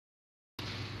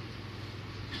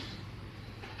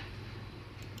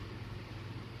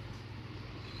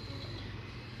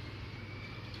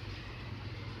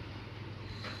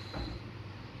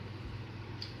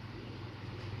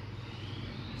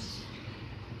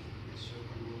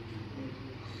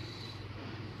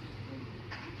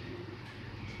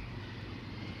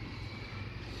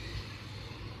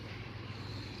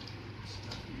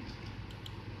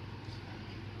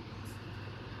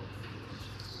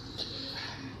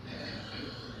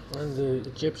When the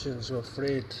Egyptians were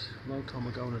afraid, a long time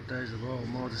ago in the days of old,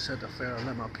 Moses said to Pharaoh,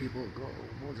 let my people go.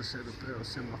 Moses said to Pharaoh,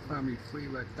 send my family free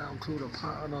right down through the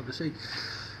part of the sea.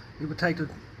 He would take them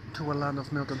to a land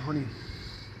of milk and honey.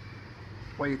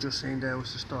 What you just seen there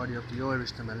was the story of the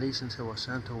Irish, the Milesians who were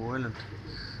sent to Ireland.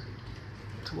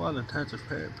 To all intents and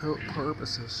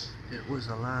purposes, it was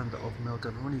a land of milk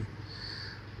and honey.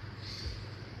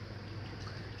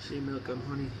 See, milk and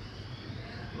honey.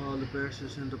 All the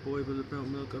verses in the Bible about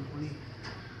milk and honey.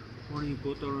 Honey,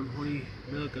 butter and honey,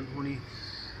 milk and honey.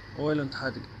 Ireland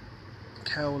had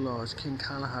cow laws. King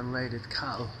Callahan raided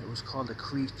cattle. It was called a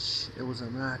creech. It was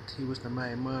an act. He was the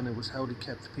main man. It was how they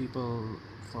kept people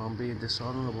from being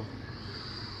dishonourable.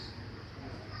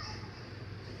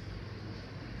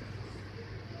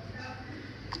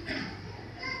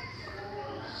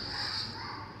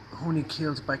 Honey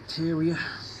kills bacteria.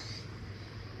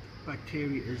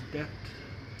 Bacteria is death.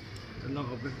 A lot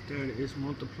of it there is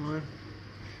multiplying.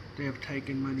 They have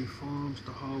taken many forms.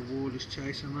 The whole world is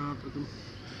chasing after them.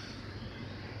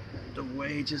 The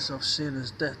wages of sin is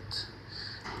death.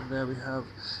 And there we have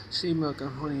sea milk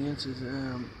and honey answers.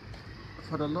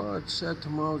 For the Lord said to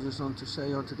Moses unto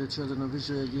say unto the children of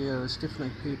Israel, ye are a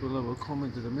stiff-necked people that will come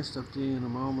into the midst of thee in a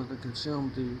moment and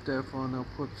consume thee. Therefore now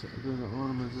put the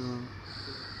ornaments on.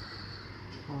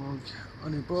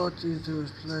 And he brought thee into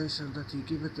his place, and that he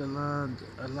giveth the land,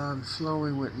 a land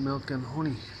flowing with milk and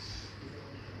honey.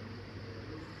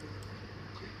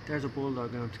 There's a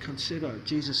bulldog ant. Consider,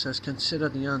 Jesus says, consider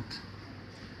the ant.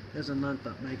 There's an ant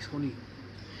that makes honey.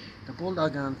 The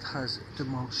bulldog ant has the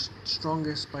most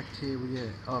strongest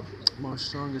bacteria, most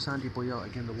strongest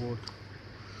antibiotic in the world.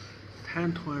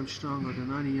 10 times stronger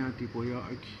than any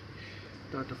antibiotic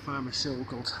that the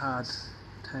pharmaceuticals had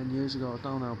 10 years ago. I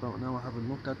don't know about now, I haven't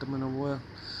looked at them in a while.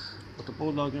 But the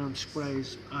bulldog ant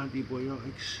sprays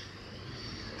antibiotics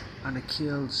and it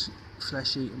kills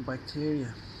flesh-eating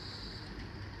bacteria.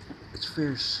 It's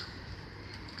fierce.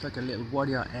 It's like a little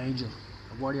warrior angel.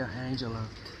 A warrior angel ant.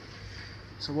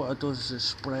 So what it does is it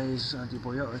sprays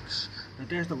antibiotics. Now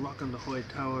there's the rock on the High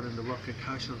Tower and the Rock of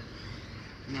Cashel.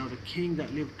 Now the king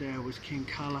that lived there was King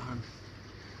Callahan.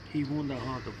 He won that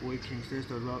all the Vikings. There's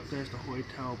the rock, there's the High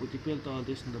Tower, but they built all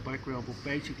this in the background. But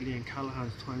basically in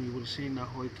Callahan's time you would have seen that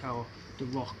High Tower, the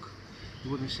rock.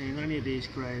 You wouldn't have seen any of these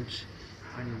graves,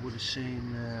 and you would have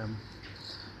seen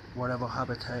whatever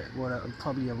habitat, whatever,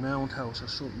 probably a roundhouse or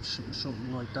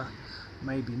something like that.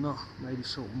 Maybe not, maybe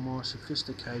something more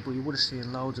sophisticated, but you would have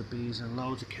seen loads of bees and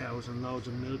loads of cows and loads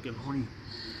of milk and honey.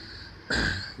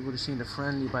 You would have seen the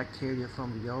friendly bacteria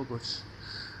from the yogurts.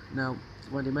 Now,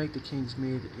 when they make the King's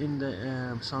Mead, in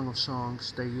the Song of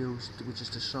Songs they used, which is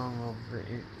the song of,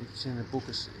 it's in a book,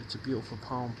 it's a beautiful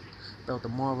poem about the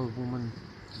moral woman,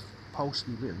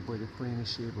 supposedly written by the Queen of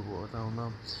Sheba, but I don't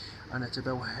know. And it's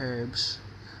about herbs,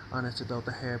 and it's about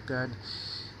the herb garden.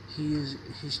 His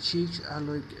cheeks are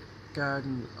like a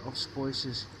garden of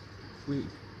spices,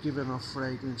 given off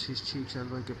fragrance. His cheeks are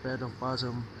like a bed of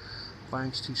balsam,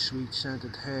 banks too sweet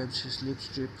scented herbs. His lips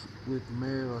drip with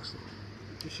myrrh.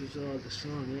 This is all the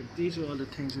song. These are all the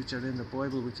things which are in the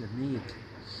Bible which you need.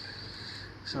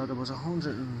 So there was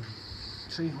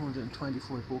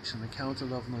 324 books in the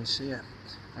Council of Nicaea,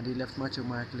 and he left Matthew,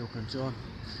 Mark, Luke and John.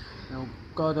 Now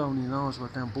God only knows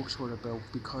what them books were about,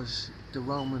 because the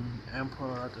Roman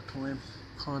Emperor at the time,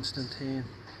 Constantine,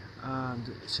 and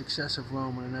successive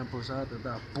Roman emperors after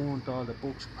that burned all the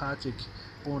books. Patrick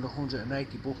burned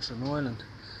 180 books in Ireland,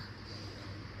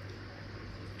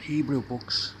 Hebrew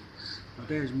books. Now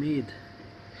there's mead.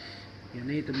 You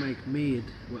need to make mead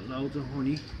with loads of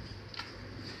honey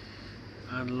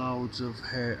and loads of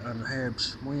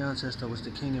herbs. My ancestor was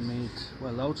the king of mead.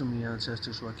 Well, loads of my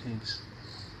ancestors were kings.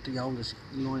 The oldest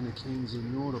line of kings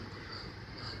in Europe.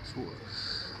 So,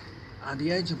 and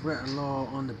the ancient Breton law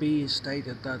on the bees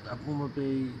stated that a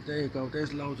bumblebee, there you go,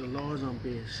 there's loads of laws on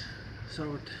bees.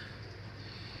 So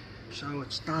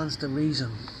it stands to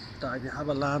reason that if you have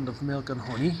a land of milk and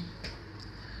honey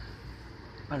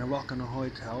and a rock and a high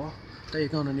tower, then you're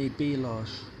going to need bee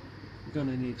laws. You're going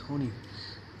to need honey.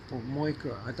 But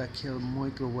that kill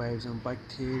microwaves and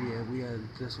bacteria,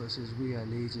 that's what it says, we are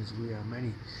legions, we are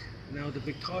many. Now the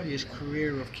victorious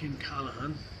career of King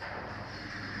Callahan,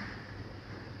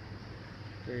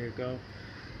 there you go.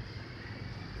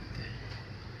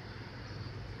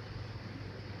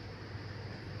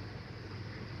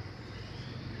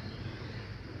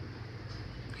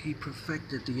 He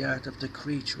perfected the art of the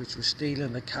creech, which was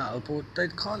stealing the cattle, but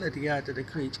they'd call it the art of the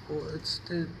creech, but it's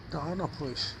the honour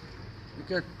price.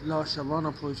 You lost your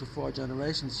honour price for 4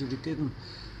 generations if you didn't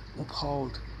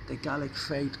uphold the Gallic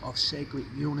faith of sacred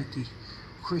unity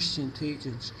Christian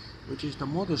teachings, which is the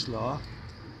mother's law,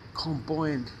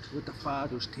 combined with the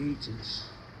father's teachings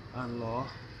and law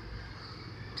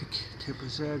to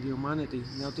preserve humanity.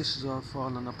 Now this is all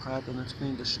falling apart and it's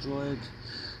been destroyed.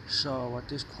 So at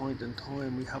this point in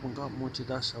time we haven't got much of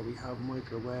that, so we have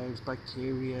microwaves,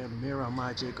 bacteria, mirror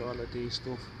magic, all of these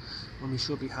stuff, when we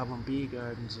should be having bee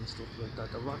gardens and stuff like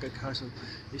that. The Rocket Castle,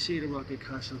 you see the Rocket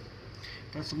Castle,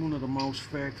 that's one of the most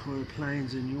fertile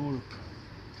plains in Europe.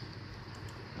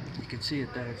 You can see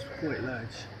it there, it's quite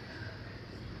large.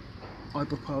 I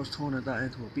propose turning that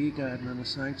into a bee garden and a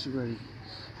sanctuary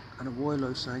and a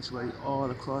wildlife sanctuary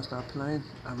all across that plain,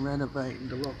 and renovating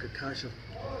the Rocket Castle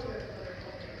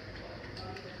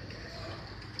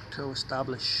to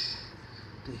establish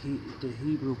the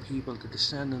Hebrew people, the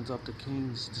descendants of the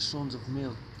kings, the sons of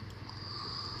Mil.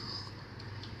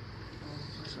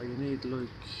 So you need, like,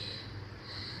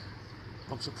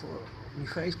 my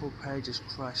Facebook page is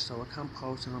crashed, so I can't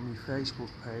post it on my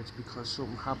Facebook page because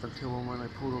something happened to it when I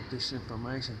put up this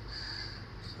information.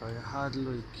 So I had,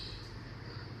 like,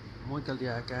 Michael the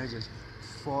Archangel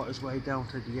fought his way down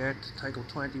to the earth, to take him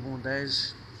 21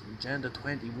 days. Agenda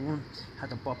 21 had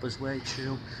to bop his way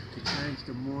through to change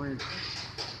the mind.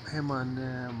 Him and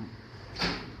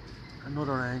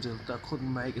another angel that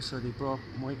couldn't make it, so they brought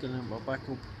Michael in back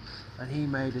up, and he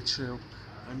made it through.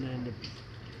 And then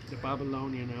the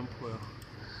Babylonian Empire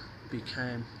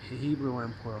became a Hebrew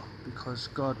Empire because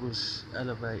God was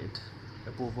elevated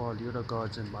above all the other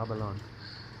gods in Babylon.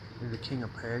 And the king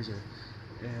of Persia,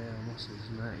 what's his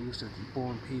name? He used to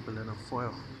burn people in a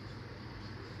fire,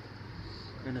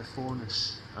 in a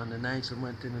furnace, and an angel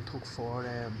went in and took four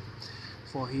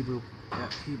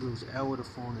Hebrews out of the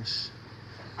furnace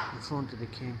in front of the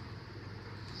king.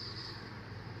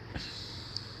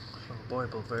 So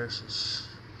Bible verses.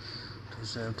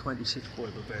 There's 26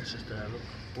 Bible verses there. Look,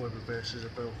 Bible verses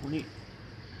about honey.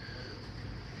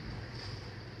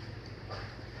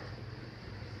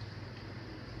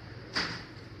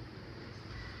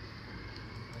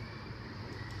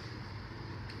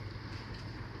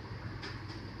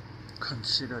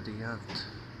 Consider the ant.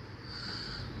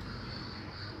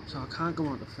 So I can't go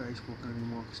onto Facebook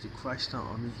anymore because they crashed out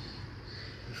on me.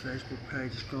 The Facebook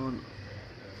page is gone.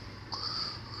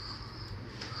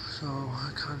 So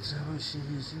I can't say what she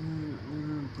is.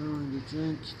 Brewing the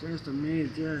drink. There's the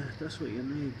mead, yeah, that's what you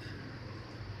need.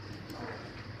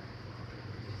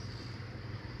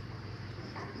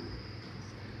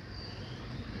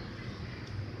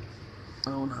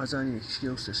 No one has any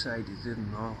excuse to say they didn't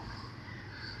know,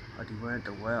 or they weren't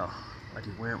aware, or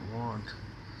they weren't warned.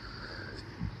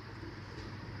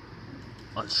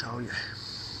 I'll show you.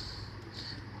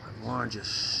 I warned you.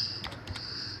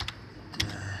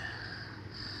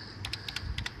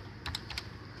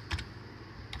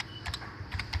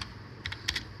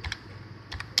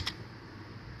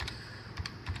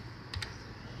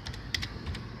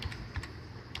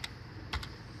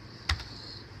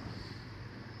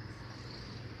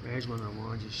 There's when I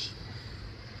warned you.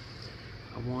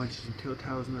 I warned you in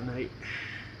 2008.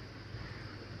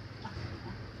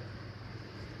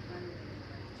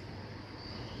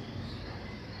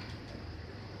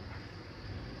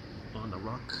 On the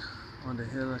rock, on the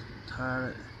hill at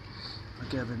Tara, I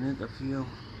gave an interview.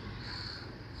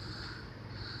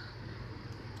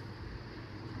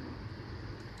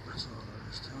 That's all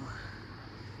there is to it.